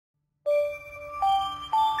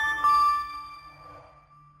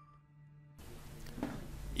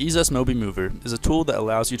EaseUS MobiMover is a tool that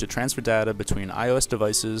allows you to transfer data between iOS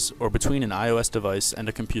devices or between an iOS device and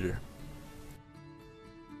a computer.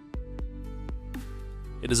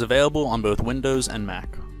 It is available on both Windows and Mac.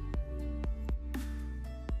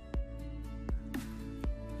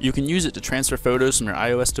 You can use it to transfer photos from your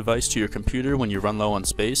iOS device to your computer when you run low on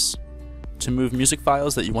space, to move music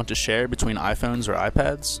files that you want to share between iPhones or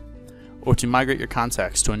iPads, or to migrate your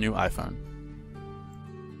contacts to a new iPhone.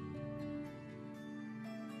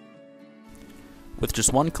 With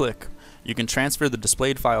just one click, you can transfer the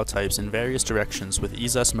displayed file types in various directions with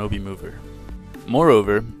EaseUS MobiMover.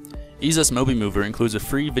 Moreover, EaseUS MobiMover includes a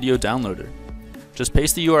free video downloader. Just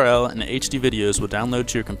paste the URL and the HD videos will download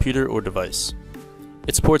to your computer or device.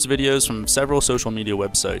 It supports videos from several social media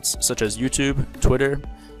websites such as YouTube, Twitter,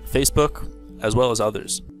 Facebook, as well as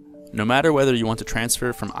others. No matter whether you want to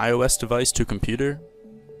transfer from iOS device to computer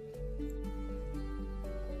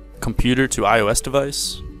to iOS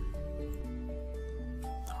device,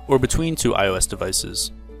 or between two iOS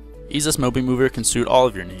devices, EaseUS MobiMover can suit all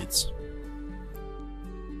of your needs.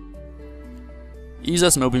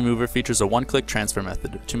 EaseUS MobiMover features a one-click transfer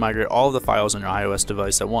method to migrate all of the files on your iOS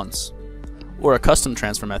device at once, or a custom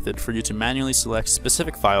transfer method for you to manually select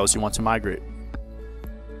specific files you want to migrate.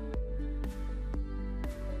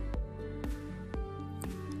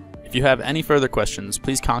 If you have any further questions,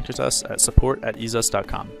 please contact us at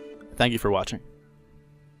support@easeus.com. Thank you for watching.